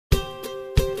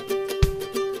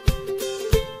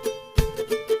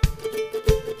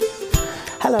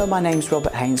Hello, my name's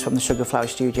Robert Haynes from the Sugarflower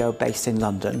Studio based in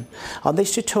London. On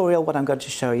this tutorial what I'm going to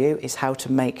show you is how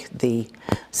to make the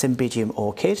Cymbidium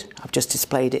Orchid. I've just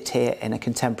displayed it here in a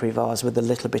contemporary vase with a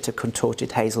little bit of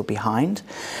contorted hazel behind.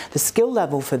 The skill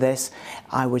level for this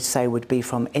I would say would be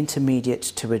from intermediate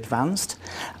to advanced.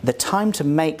 The time to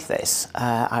make this,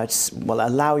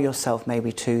 allow yourself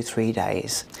maybe 2-3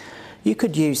 days. You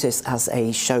could use this as a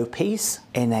showpiece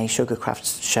in a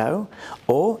Sugarcraft show,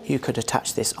 or you could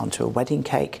attach this onto a wedding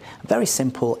cake. A very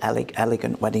simple,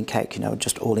 elegant wedding cake,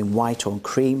 just all in white or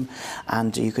cream,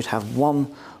 and you could have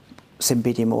one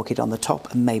Cymbidium orchid on the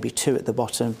top and maybe two at the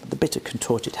bottom, with a bit of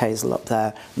contorted hazel up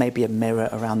there, maybe a mirror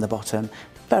around the bottom.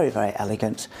 Very, very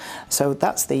elegant. So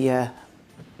that's the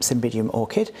Cymbidium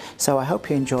orchid. So I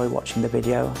hope you enjoy watching the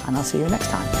video, and I'll see you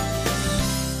next time.